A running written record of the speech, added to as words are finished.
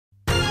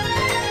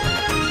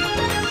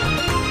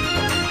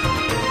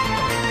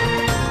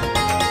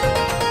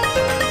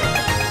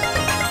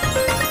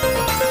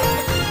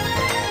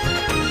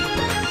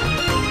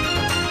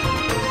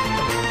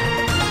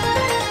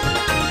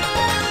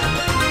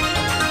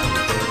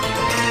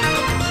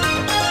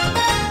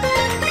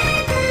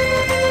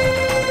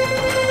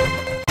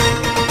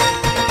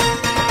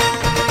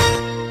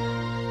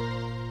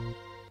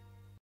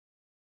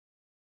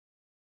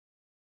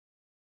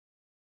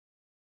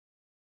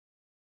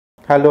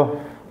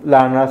Hello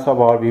learners of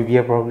our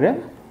BBA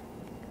program.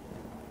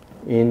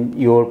 In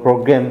your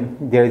program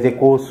there is a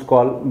course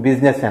called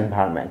Business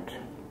Environment,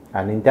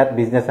 and in that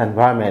business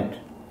environment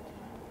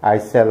I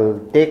shall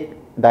take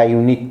the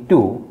unit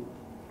 2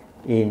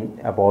 in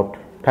about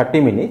 30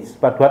 minutes,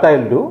 but what I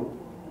will do,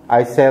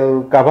 I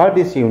shall cover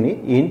this unit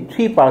in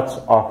 3 parts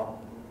of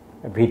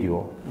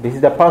video. This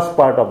is the first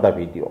part of the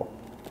video,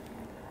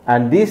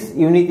 and this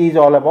unit is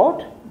all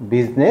about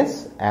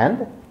business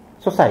and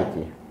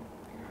society.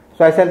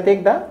 So I shall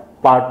take the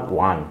part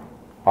 1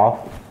 of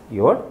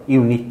your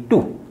unit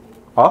 2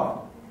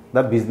 of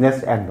the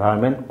business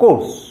environment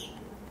course,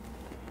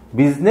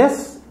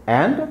 business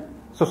and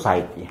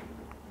society.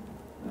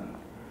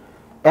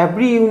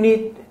 Every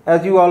unit,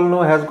 as you all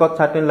know, has got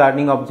certain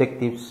learning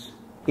objectives.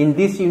 In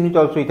this unit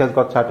also it has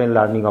got certain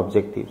learning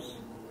objectives.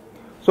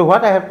 So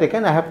what I have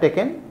taken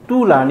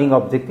 2 learning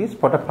objectives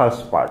for the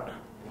first part.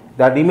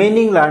 The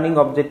remaining learning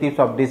objectives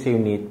of this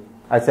unit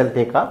I shall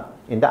take up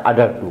in the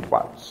other 2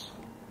 parts.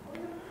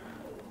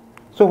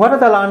 So what are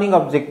the learning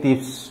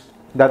objectives?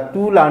 The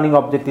 2 learning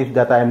objectives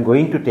that I am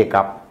going to take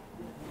up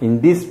in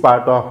this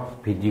part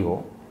of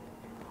video.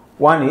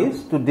 One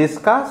is to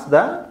discuss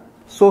the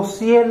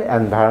social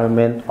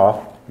environment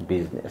of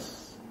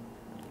business.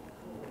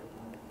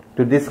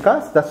 To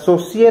discuss the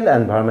social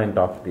environment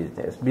of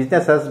business.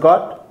 Business has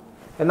got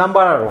a number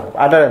of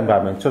other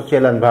environments: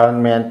 social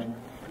environment,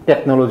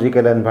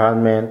 technological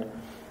environment,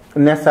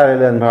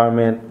 natural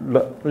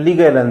environment,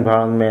 legal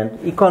environment,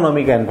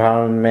 economic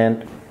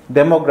environment,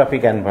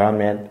 demographic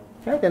environment,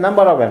 right? A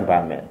number of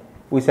environment.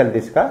 We shall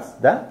discuss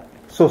the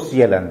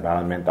social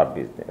environment of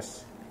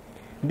business.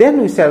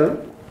 Then we shall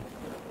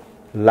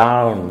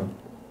learn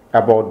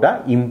about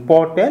the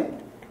important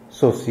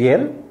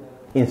social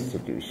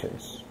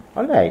institutions.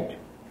 Alright.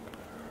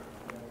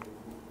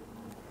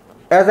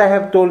 As I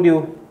have told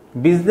you,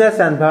 business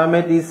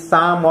environment is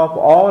sum of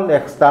all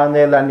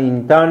external and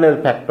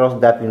internal factors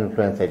that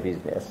influence a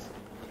business.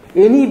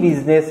 Any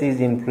business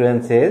is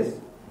influenced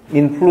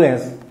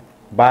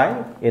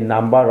by a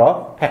number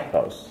of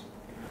factors.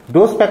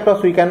 Those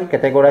factors we can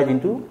categorize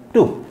into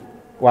 2.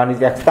 One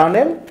is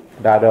external,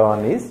 the other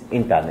one is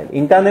internal.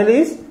 Internal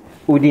is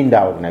within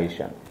the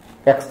organization.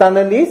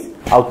 External is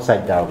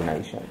outside the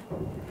organization.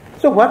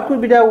 So what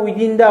could be the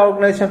within the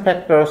organization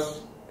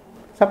factors?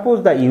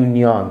 Suppose the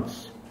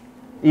unions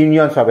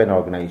of an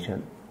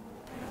organization.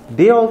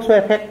 They also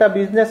affect the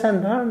business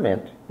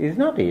environment, is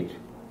not it?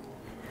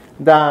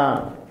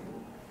 The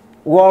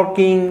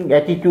working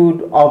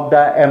attitude of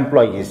the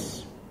employees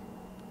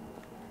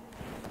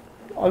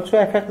also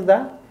affects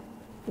the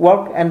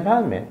work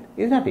environment,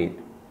 is not it?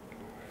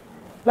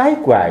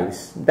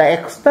 Likewise, the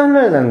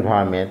external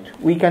environment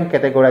we can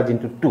categorize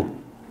into 2.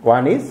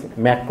 One is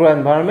macro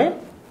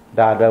environment,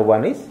 the other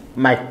one is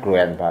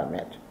micro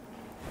environment.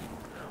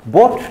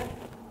 Both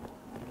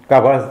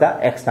covers the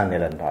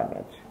external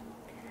environment.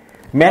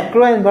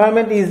 Macro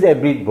environment is a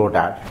bit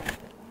broader,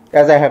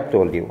 as I have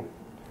told you.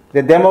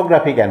 The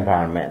demographic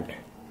environment.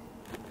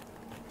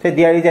 So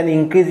there is an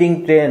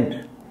increasing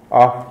trend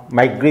of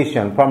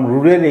migration from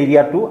rural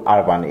area to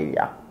urban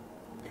area.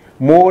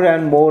 More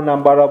and more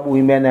number of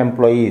women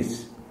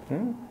employees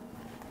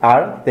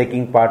are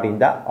taking part in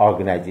the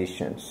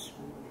organizations.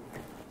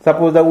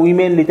 Suppose the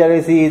women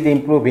literacy is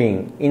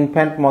improving,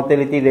 infant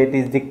mortality rate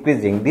is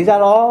decreasing. These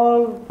are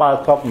all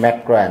parts of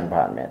macro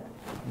environment,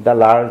 the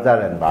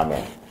larger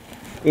environment.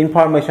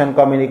 Information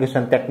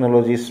communication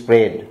technology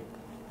spread,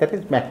 that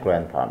is macro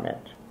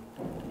environment.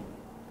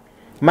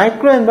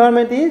 Micro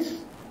environment is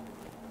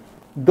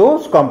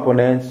those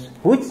components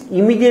which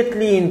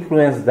immediately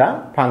influence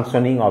the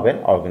functioning of an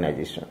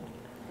organization.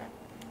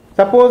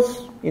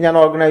 Suppose in an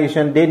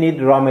organization they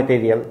need raw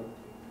material,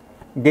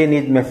 they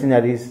need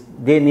machineries,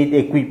 they need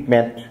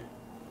equipment.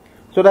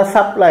 So the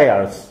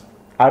suppliers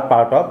are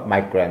part of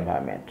micro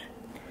environment.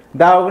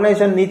 The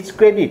organization needs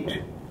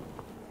credit.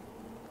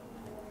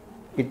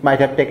 It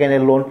might have taken a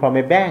loan from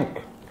a bank.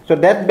 So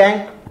that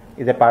bank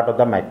is a part of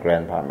the micro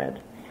environment.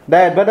 The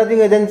advertising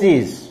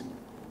agencies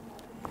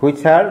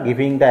which are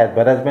giving the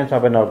advertisements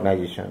of an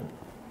organization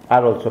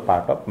are also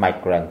part of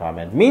micro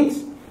environment.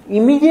 Means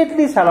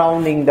immediately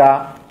surrounding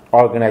the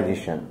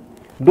organization.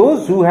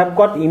 Those who have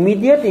got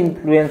immediate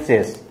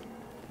influences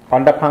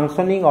on the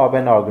functioning of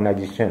an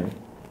organization,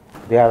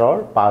 they are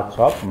all parts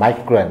of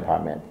micro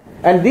environment.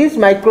 And this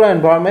micro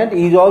environment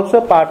is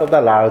also part of the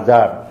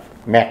larger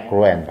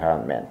macro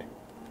environment.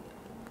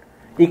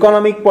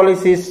 Economic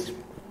policies,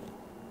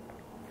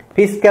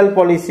 fiscal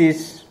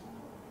policies,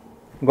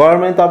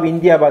 Government of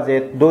India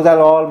budget, those are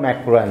all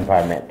macro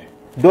environment.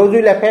 Those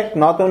will affect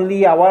not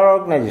only our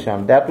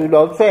organization, that will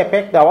also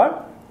affect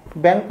our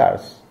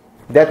bankers.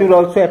 That will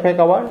also affect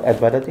our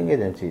advertising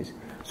agencies.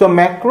 So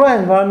macro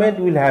environment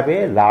will have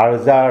a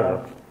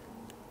larger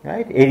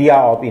area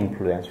of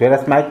influence,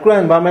 whereas micro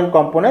environment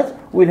components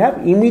will have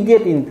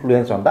immediate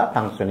influence on the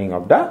functioning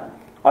of the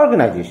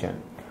organization.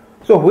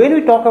 So when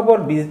we talk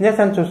about business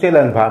and social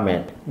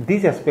environment,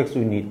 these aspects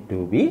we need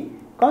to be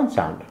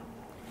concerned.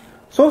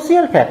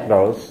 Social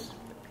factors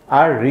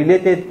are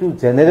related to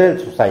general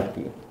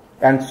society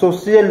and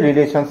social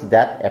relations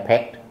that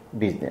affect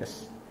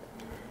business.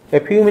 A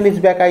few minutes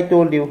back I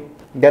told you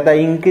that the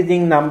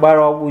increasing number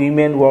of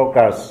women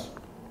workers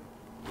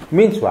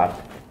means what?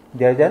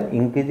 There is an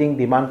increasing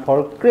demand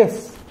for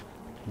creche.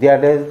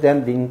 There is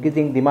an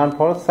increasing demand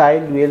for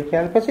child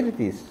welfare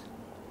facilities.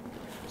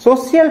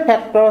 Social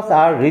factors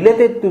are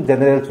related to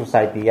general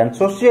society and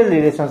social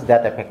relations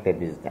that affect a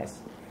business.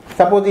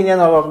 Suppose in an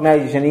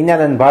organization, in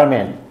an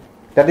environment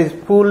that is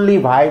fully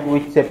vibed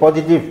with a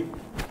positive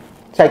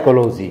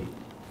psychology,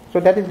 so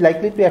that is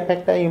likely to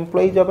affect the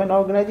employees of an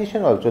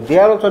organization also. They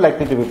are also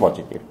likely to be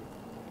positive.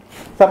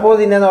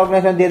 Suppose in an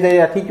organization there is an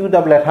attitude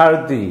of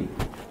lethargy,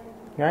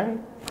 right?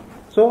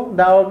 So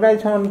the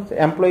organization's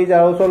employees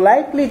are also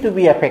likely to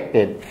be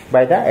affected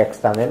by the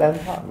external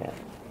environment.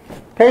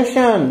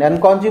 Fashion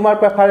and consumer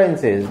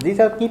preferences, these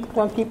are keep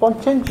on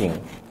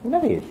changing.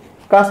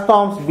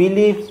 Customs,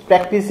 beliefs,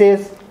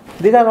 practices,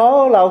 these are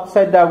all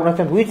outside the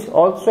organization, which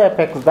also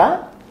affects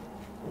the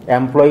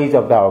employees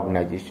of the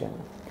organization.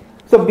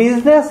 So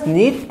business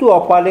needs to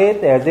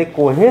operate as a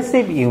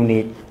cohesive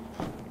unit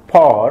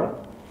for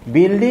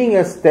building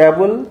a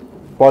stable,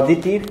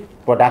 positive,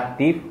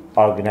 productive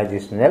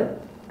organizational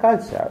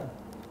culture.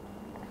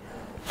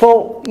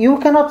 So you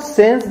cannot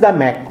sense the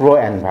macro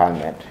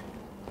environment.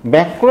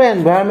 Macro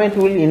environment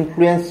will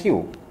influence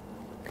you.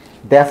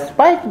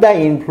 Despite the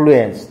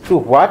influence, to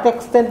what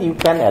extent you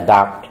can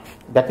adapt,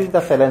 that is the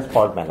challenge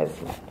for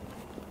management.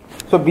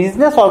 So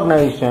business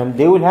organization,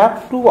 they will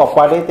have to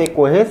operate a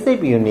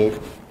cohesive unit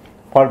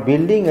for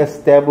building a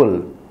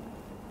stable,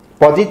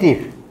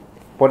 positive,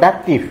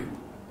 productive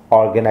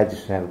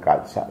organizational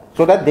culture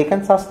so that they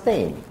can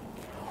sustain.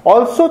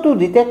 Also to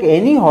detect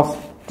any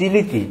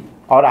hostility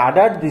or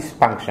other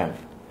dysfunction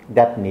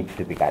that need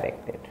to be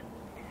corrected.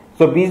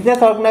 So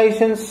business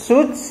organizations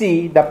should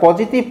see the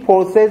positive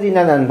forces in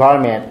an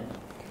environment.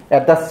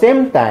 At the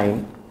same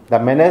time, the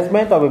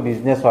management of a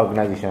business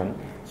organization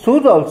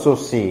should also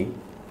see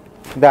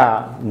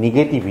the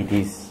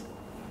negativities,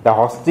 the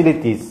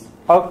hostilities,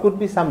 or could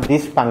be some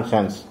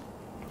dysfunctions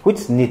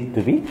which need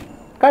to be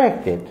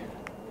corrected.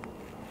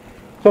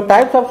 So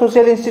types of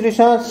social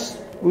institutions,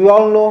 we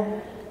all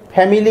know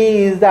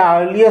family is the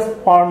earliest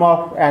form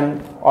of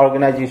an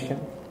organization.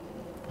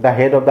 The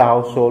head of the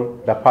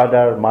household, the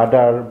father,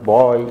 mother,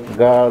 boy,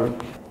 girl,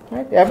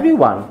 right?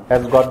 Everyone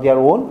has got their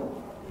own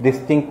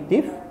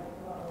distinctive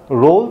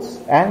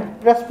roles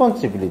and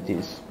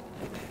responsibilities.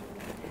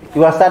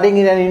 You are studying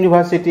in an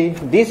university.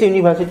 This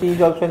university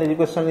is also an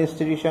educational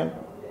institution.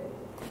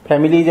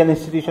 Family is an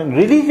institution.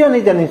 Religion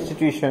is an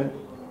institution.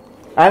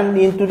 And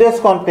in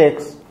today's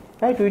context,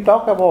 right, we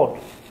talk about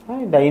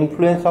the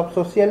influence of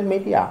social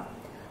media.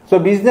 So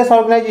business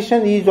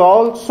organization is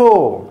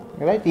also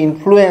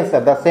influenced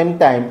at the same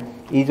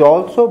time, is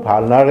also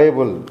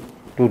vulnerable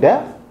to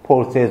the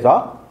forces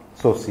of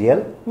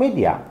social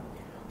media.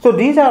 So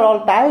these are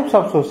all types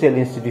of social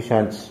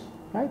institutions,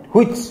 right,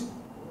 which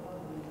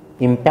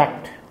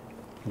impact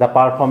the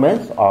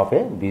performance of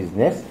a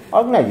business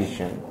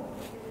organization.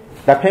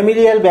 The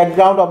familial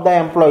background of the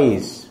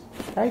employees,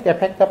 right,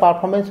 affect the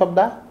performance of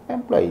the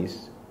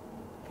employees,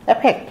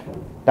 affect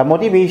the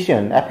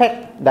motivation,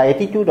 affect the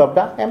attitude of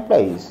the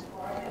employees.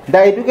 The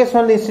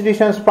educational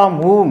institutions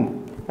from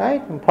whom,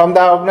 right, from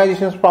the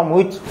organizations from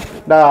which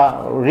the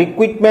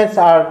recruitments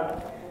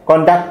are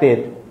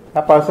conducted,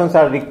 the persons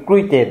are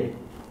recruited,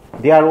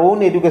 their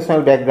own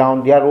educational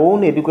background, their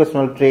own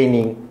educational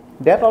training,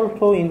 that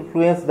also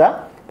influence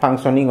the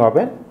functioning of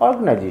an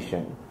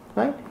organization,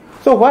 right?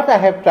 So what I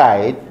have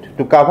tried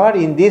to cover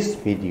in this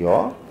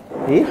video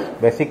is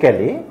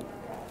basically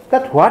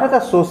that what are the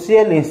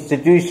social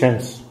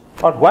institutions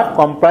or what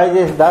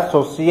comprises the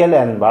social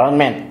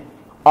environment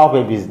of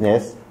a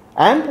business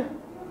and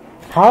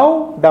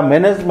how the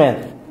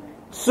management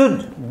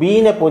should be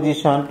in a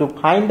position to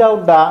find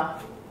out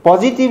the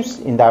positives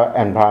in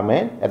the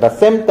environment, at the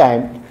same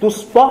time to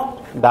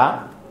spot the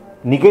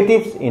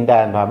negatives in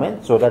the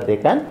environment so that they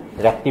can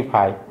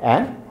rectify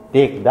and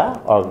take the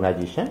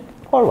organization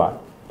forward.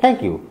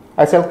 Thank you.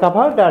 I shall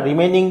cover the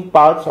remaining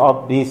parts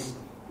of this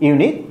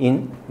unit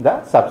in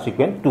the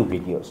subsequent two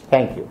videos.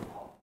 Thank you.